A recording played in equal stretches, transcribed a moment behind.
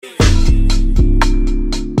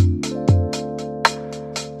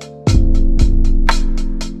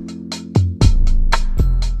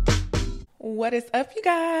What is up, you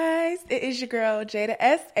guys? It is your girl, Jada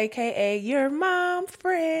S, aka your mom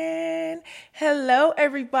friend. Hello,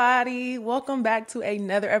 everybody. Welcome back to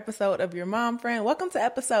another episode of Your Mom Friend. Welcome to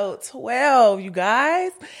episode 12, you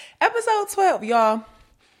guys. Episode 12, y'all.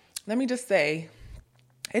 Let me just say,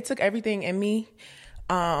 it took everything in me.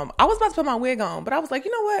 I was about to put my wig on, but I was like,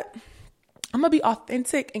 you know what? I'm going to be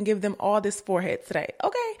authentic and give them all this forehead today,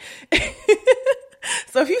 okay?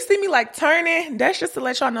 So if you see me like turning, that's just to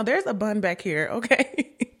let y'all know there's a bun back here,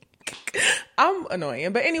 okay? I'm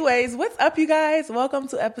annoying. But anyways, what's up, you guys? Welcome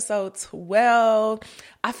to episode 12.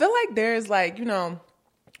 I feel like there's like,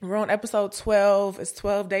 we're on episode 12. It's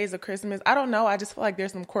 12 days of Christmas. I don't know. I just feel like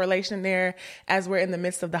there's some correlation there as we're in the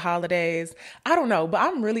midst of the holidays. I don't know, but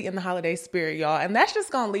I'm really in the holiday spirit, y'all. And that's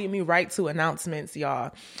just going to lead me right to announcents,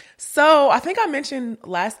 y'all. So I think I mentioned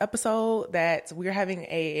last episode that we're having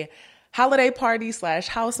a holiday party /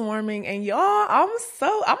 housewarming. And y'all, I'm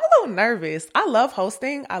a little nervous. I love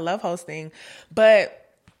hosting,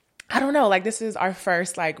 but I don't know, like this is our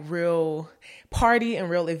first like real party and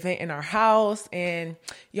real event in our house. And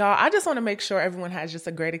y'all, I just want to make sure everyone has just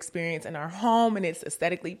a great experience in our home and it's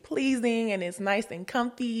aesthetically pleasing and it's nice and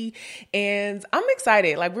comfy. And I'm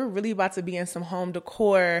excited. Like we're really about to be in some home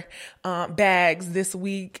decor bags this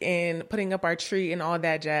week and putting up our tree and all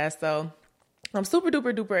that jazz. So I'm super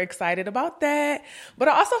duper duper excited about that. But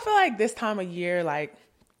I also feel like this time of year, like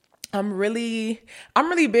I'm really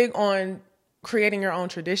big on creating your own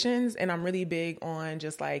traditions. And I'm really big on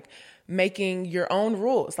just like making your own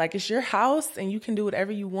rules. Like it's your house and you can do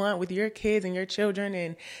whatever you want with your kids and your children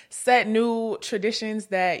and set new traditions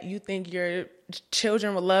that you think your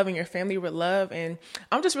children would love and your family would love. And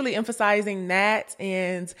I'm just really emphasizing that.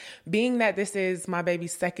 And being that this is my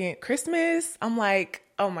baby's second Christmas, I'm like,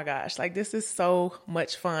 oh my gosh, like this is so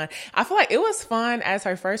much fun. I feel like it was fun as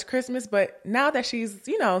her first Christmas, but now that she's,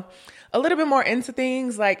 a little bit more into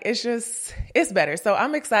things, like it's better. So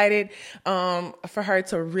I'm excited for her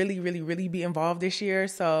to really, really, really be involved this year.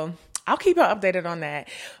 So I'll keep you updated on that.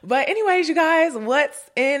 But anyways, you guys, what's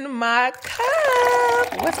in my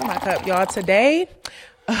cup? What's in my cup, y'all? Today,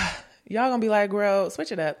 y'all gonna be like, girl,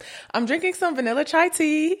 switch it up. I'm drinking some vanilla chai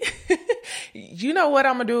tea. You know what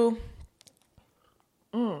I'm gonna do?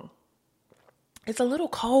 It's a little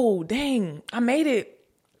cold. Dang. I made it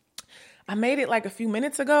like a few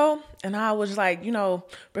minutes ago and I was like,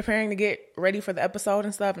 preparing to get ready for the episode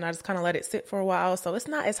and stuff. And I just kind of let it sit for a while. So it's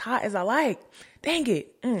not as hot as I like. Dang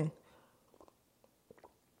it.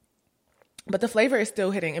 But the flavor is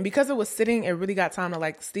still hitting. And because it was sitting, it really got time to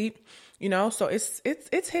like steep, so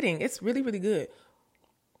it's hitting. It's really, really good.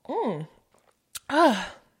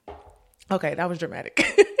 Okay. That was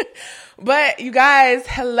dramatic. But you guys,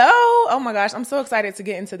 hello. Oh my gosh. I'm so excited to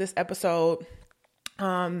get into this episode.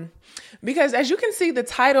 Because as you can see, the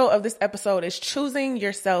title of this episode is Choosing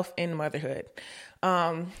Yourself in Motherhood.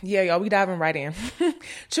 Yeah, y'all, we diving right in.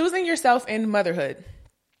 Choosing Yourself in Motherhood.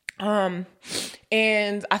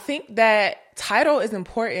 And I think that title is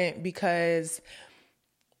important because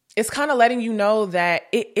it's kind of letting you know that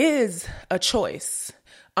it is a choice.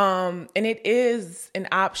 And it is an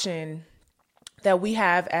option that we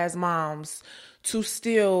have as moms to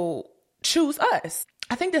still choose us.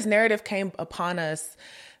 I think this narrative came upon us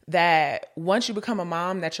that once you become a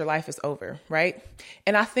mom, that your life is over, right?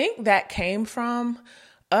 And I think that came from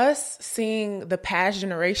us seeing the past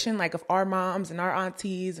generation, like of our moms and our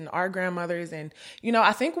aunties and our grandmothers. And,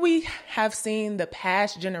 I think we have seen the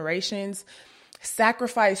past generations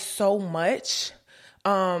sacrifice so much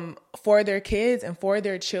for their kids and for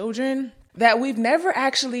their children that we've never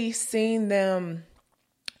actually seen them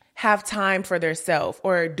have time for themselves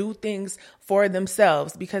or do things for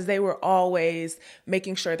themselves because they were always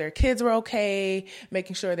making sure their kids were okay,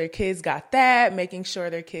 making sure their kids got that, making sure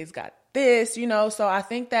their kids got this, So I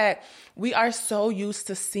think that we are so used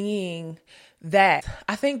to seeing that.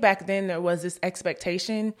 I think back then there was this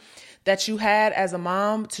expectation that you had as a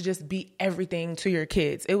mom to just be everything to your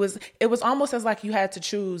kids. It was almost as like you had to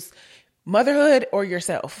choose motherhood or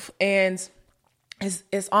yourself. And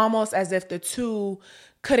it's almost as if the two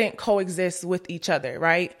couldn't coexist with each other,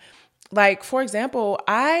 right? Like, for example,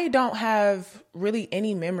 I don't have really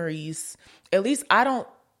any memories. At least I don't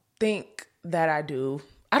think that I do.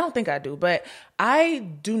 I don't think I do, but I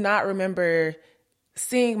do not remember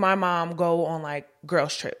seeing my mom go on like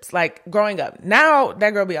girls trips, like growing up. Now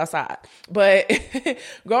that girl be outside, but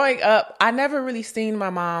growing up, I never really seen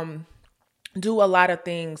my mom do a lot of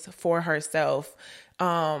things for herself.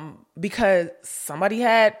 Because somebody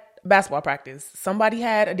had basketball practice, somebody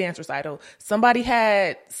had a dance recital, somebody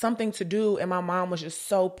had something to do. And my mom was just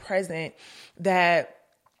so present that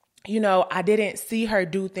I didn't see her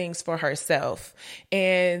do things for herself.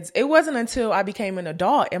 And it wasn't until I became an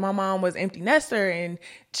adult and my mom was empty nester and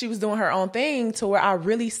she was doing her own thing to where I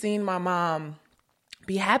really seen my mom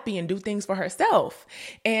be happy and do things for herself.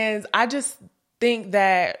 And I just think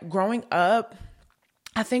that growing up,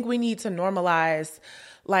 I think we need to normalize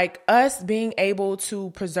like us being able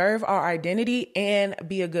to preserve our identity and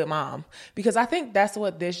be a good mom. Because I think that's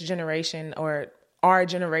what this generation or our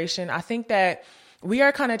generation, I think that we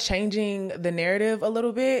are kind of changing the narrative a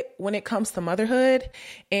little bit when it comes to motherhood.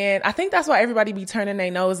 And I think that's why everybody be turning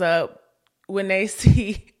their nose up when they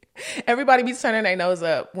see, everybody be turning their nose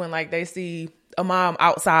up when like they see a mom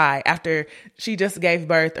outside after she just gave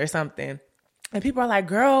birth or something. And people are like,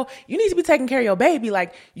 girl, you need to be taking care of your baby.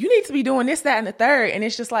 Like you need to be doing this, that, and the third. And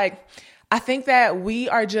it's just like, I think that we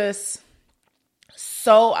are just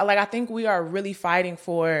I think we are really fighting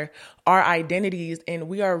for our identities and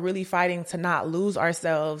we are really fighting to not lose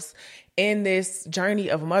ourselves in this journey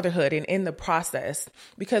of motherhood and in the process,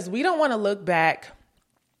 because we don't want to look back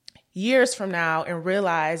years from now and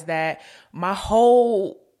realize that my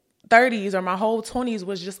whole 30s or my whole 20s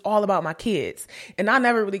was just all about my kids. And I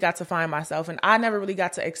never really got to find myself and I never really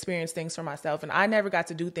got to experience things for myself and I never got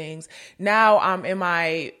to do things. Now I'm in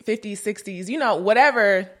my 50s, 60s,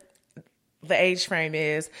 whatever the age frame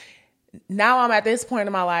is. Now I'm at this point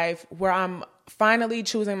in my life where I'm finally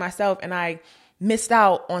choosing myself and I missed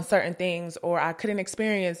out on certain things or I couldn't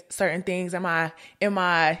experience certain things in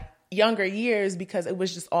my younger years because it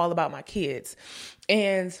was just all about my kids.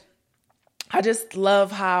 And I just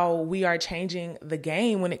love how we are changing the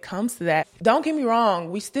game when it comes to that. Don't get me wrong.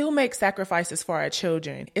 We still make sacrifices for our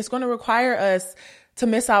children. It's going to require us to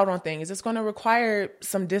miss out on things. It's going to require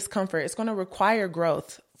some discomfort. It's going to require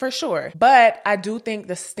growth for sure. But I do think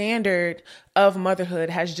the standard of motherhood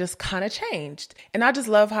has just kind of changed. And I just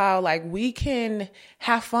love how like we can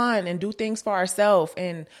have fun and do things for ourselves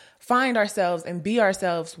and find ourselves and be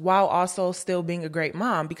ourselves while also still being a great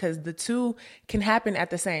mom, because the two can happen at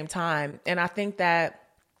the same time. And I think that,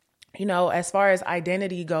 as far as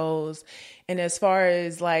identity goes and as far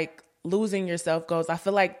as like losing yourself goes, I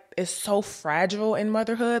feel like it's so fragile in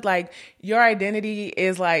motherhood. Like your identity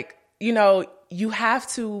is like, you have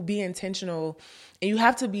to be intentional and you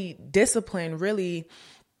have to be disciplined really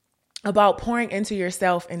about pouring into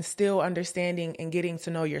yourself and still understanding and getting to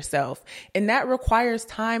know yourself. And that requires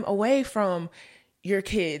time away from your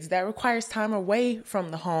kids. That requires time away from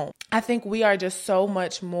the home. I think we are just so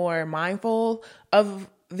much more mindful of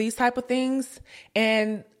these type of things.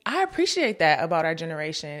 And I appreciate that about our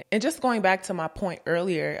generation. And just going back to my point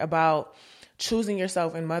earlier about choosing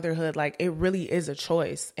yourself in motherhood, like it really is a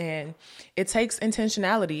choice and it takes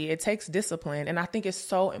intentionality. It takes discipline. And I think it's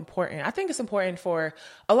so important. I think it's important for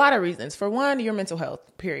a lot of reasons. For one, your mental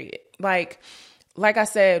health, period. Like I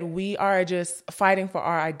said, we are just fighting for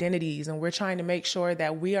our identities and we're trying to make sure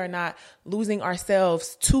that we are not losing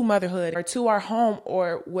ourselves to motherhood or to our home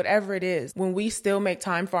or whatever it is. When we still make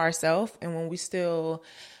time for ourselves and when we still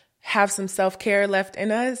have some self-care left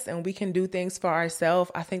in us and we can do things for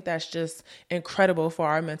ourselves, I think that's just incredible for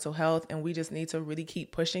our mental health. And we just need to really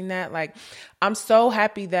keep pushing that. Like, I'm so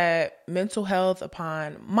happy that mental health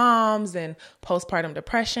upon moms and postpartum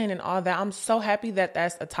depression and all that, I'm so happy that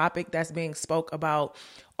that's a topic that's being spoke about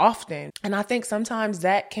often. And I think sometimes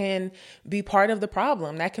that can be part of the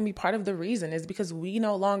problem. That can be part of the reason, is because we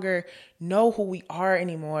no longer know who we are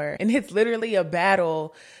anymore. And it's literally a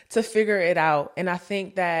battle to figure it out. And I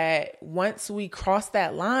think that once we cross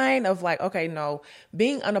that line of like, okay, no,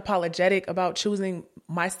 being unapologetic about choosing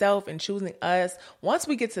myself and choosing us, once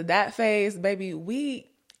we get to that phase, baby,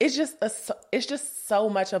 it's just so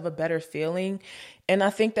much of a better feeling. And I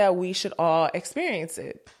think that we should all experience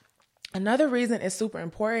it. Another reason it's super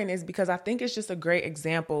important is because I think it's just a great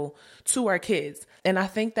example to our kids. And I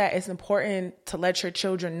think that it's important to let your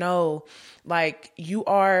children know, like, you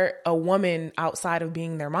are a woman outside of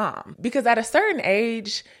being their mom. Because at a certain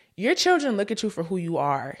age, your children look at you for who you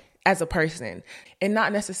are as a person and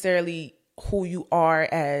not necessarily who you are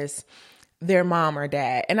as their mom or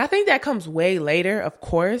dad. And I think that comes way later, of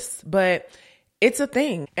course, but it's a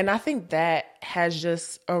thing. And I think that has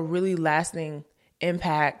just a really lasting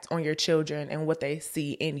impact on your children and what they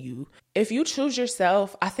see in you. If you choose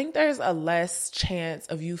yourself, I think there's a less chance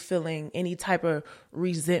of you feeling any type of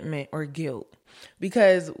resentment or guilt,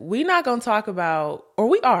 because we're not going to talk about, or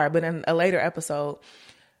we are, but in a later episode,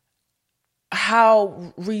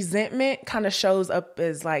 how resentment kind of shows up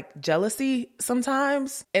as like jealousy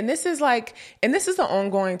sometimes. And this is an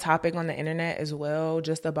ongoing topic on the internet as well,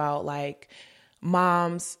 just about like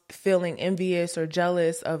moms feeling envious or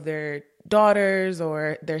jealous of their daughters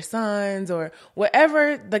or their sons or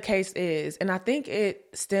whatever the case is. And I think it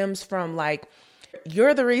stems from like,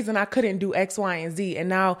 you're the reason I couldn't do X, Y, and Z. And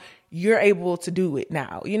now you're able to do it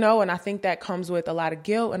now, you know? And I think that comes with a lot of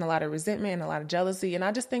guilt and a lot of resentment and a lot of jealousy. And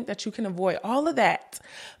I just think that you can avoid all of that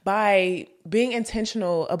by being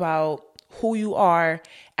intentional about who you are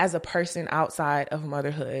as a person outside of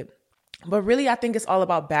motherhood. But really, I think it's all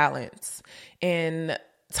about balance and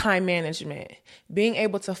time management, being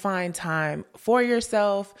able to find time for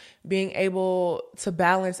yourself, being able to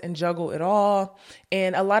balance and juggle it all.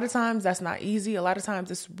 And a lot of times that's not easy. A lot of times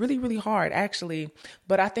it's really, really hard, actually.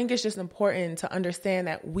 But I think it's just important to understand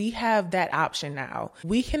that we have that option now.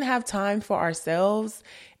 We can have time for ourselves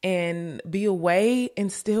and be away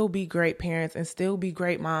and still be great parents and still be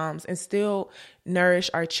great moms and still nourish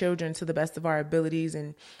our children to the best of our abilities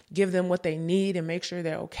and give them what they need and make sure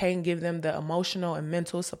they're okay and give them the emotional and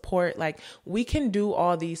mental support. Like, we can do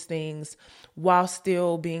all these things while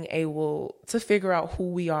still being able to figure out who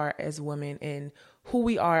we are as women and who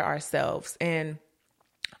we are ourselves. And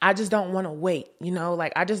I just don't want to wait, you know,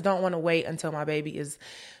 like I just don't want to wait until my baby is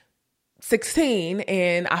 16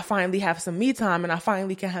 and I finally have some me time and I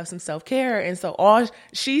finally can have some self-care. And so all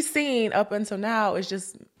she's seen up until now is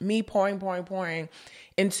just me pouring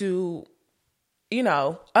into, you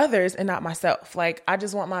know, others and not myself. Like, I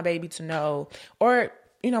just want my baby to know, or,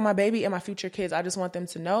 you know, my baby and my future kids, I just want them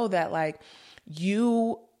to know that, like,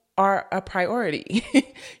 you are a priority.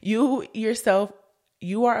 You yourself,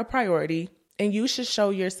 you are a priority. And you should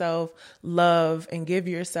show yourself love and give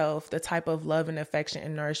yourself the type of love and affection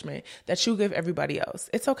and nourishment that you give everybody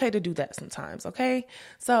else. It's okay to do that sometimes, okay?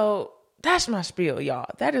 So that's my spiel, y'all.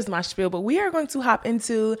 That is my spiel. But we are going to hop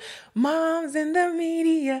into moms in the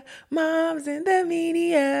media, moms in the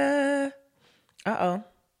media. Uh-oh.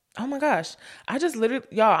 Oh my gosh. I just literally,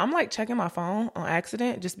 y'all, I'm like checking my phone on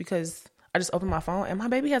accident just because I just opened my phone and my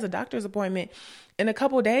baby has a doctor's appointment in a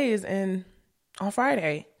couple days and on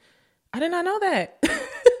Friday. I did not know that.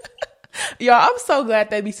 Y'all, I'm so glad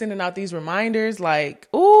they be sending out these reminders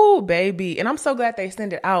like, ooh, baby. And I'm so glad they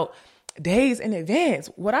send it out days in advance.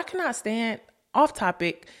 What I cannot stand, off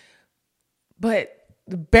topic, but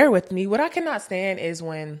bear with me. What I cannot stand is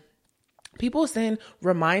when people send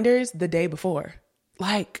reminders the day before.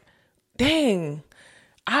 Like, dang,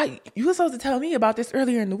 you were supposed to tell me about this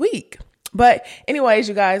earlier in the week. But anyways,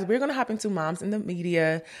 you guys, we're going to hop into moms in the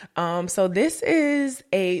media. So this is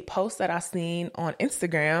a post that I seen on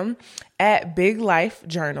Instagram at Big Life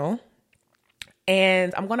Journal.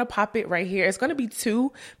 And I'm going to pop it right here. It's going to be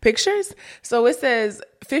 2 pictures. So it says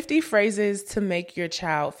 50 phrases to make your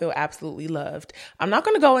child feel absolutely loved. I'm not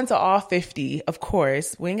going to go into all 50, of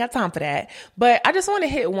course. We ain't got time for that. But I just want to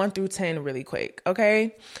hit 1 through 10 really quick.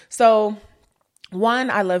 Okay. So 1,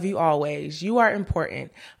 I love you always. You are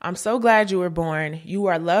important. I'm so glad you were born. You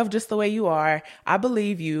are loved just the way you are. I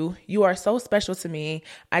believe you. You are so special to me.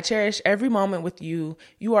 I cherish every moment with you.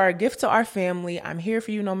 You are a gift to our family. I'm here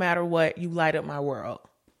for you no matter what. You light up my world.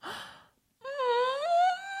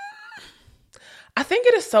 I think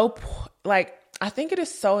it is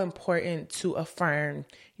so important to affirm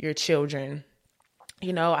your children.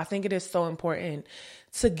 You know, I think it is so important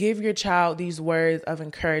to give your child these words of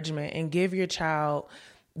encouragement and give your child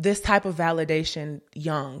this type of validation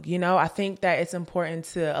young. You know, I think that it's important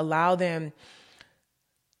to allow them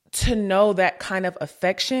to know that kind of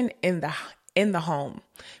affection in the home,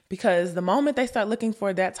 because the moment they start looking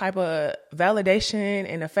for that type of validation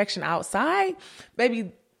and affection outside,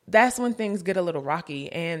 baby, that's when things get a little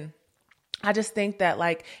rocky. And I just think that,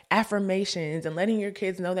 like, affirmations and letting your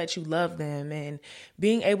kids know that you love them and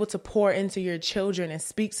being able to pour into your children and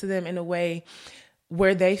speak to them in a way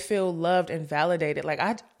where they feel loved and validated. Like,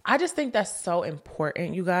 I just think that's so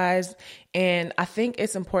important, you guys. And I think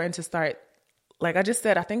it's important to start, like I just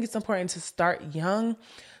said, I think it's important to start young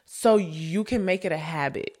so you can make it a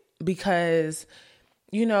habit, because,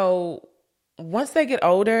 you know, once they get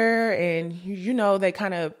older and, you know, they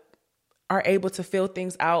kind of are able to feel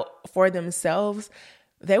things out for themselves,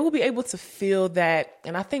 they will be able to feel that.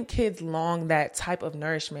 And I think kids long that type of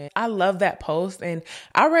nourishment. I love that post, and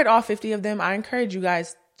I read all 50 of them. I encourage you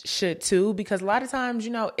guys should too, because a lot of times,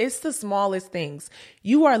 you know, it's the smallest things.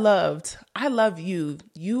 You are loved. I love you.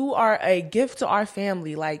 You are a gift to our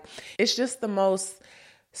family. Like, it's just the most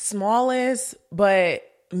smallest but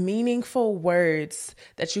meaningful words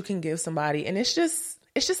that you can give somebody. And it's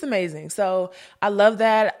just amazing. So I love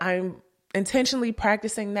that. I'm intentionally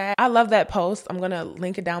practicing that. I love that post. I'm going to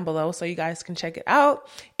link it down below so you guys can check it out.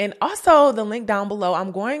 And also the link down below,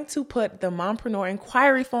 I'm going to put the Mompreneur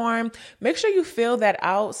inquiry form. Make sure you fill that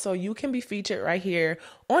out so you can be featured right here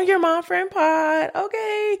on Your Mom Friend Pod.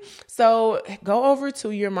 Okay. So go over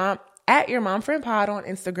to Your Mom Friend Pod on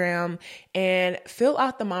Instagram and fill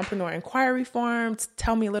out the Mompreneur inquiry form.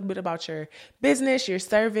 Tell me a little bit about your business, your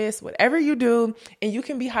service, whatever you do, and you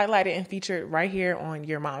can be highlighted and featured right here on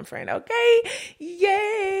Your Mom Friend. Okay.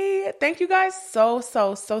 Yay. Thank you guys so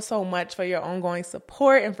much for your ongoing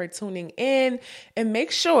support and for tuning in, and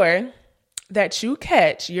make sure that you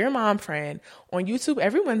catch Your Mom Friend on YouTube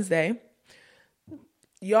every Wednesday.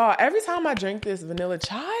 Y'all, every time I drink this vanilla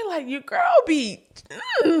chai, like your girl be,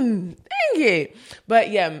 dang it.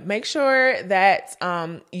 But yeah, make sure that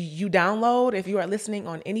you download if you are listening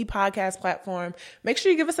on any podcast platform. Make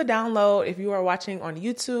sure you give us a download. If you are watching on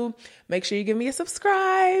YouTube, make sure you give me a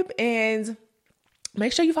subscribe, and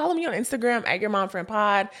make sure you follow me on Instagram at Your Mom Friend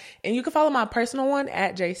Pod, and you can follow my personal one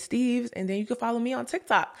at J Steves, and then you can follow me on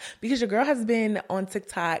TikTok because your girl has been on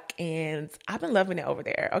TikTok and I've been loving it over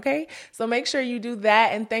there. Okay. So make sure you do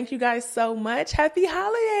that. And thank you guys so much. Happy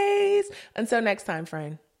holidays. Until next time,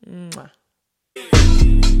 friend. Mwah.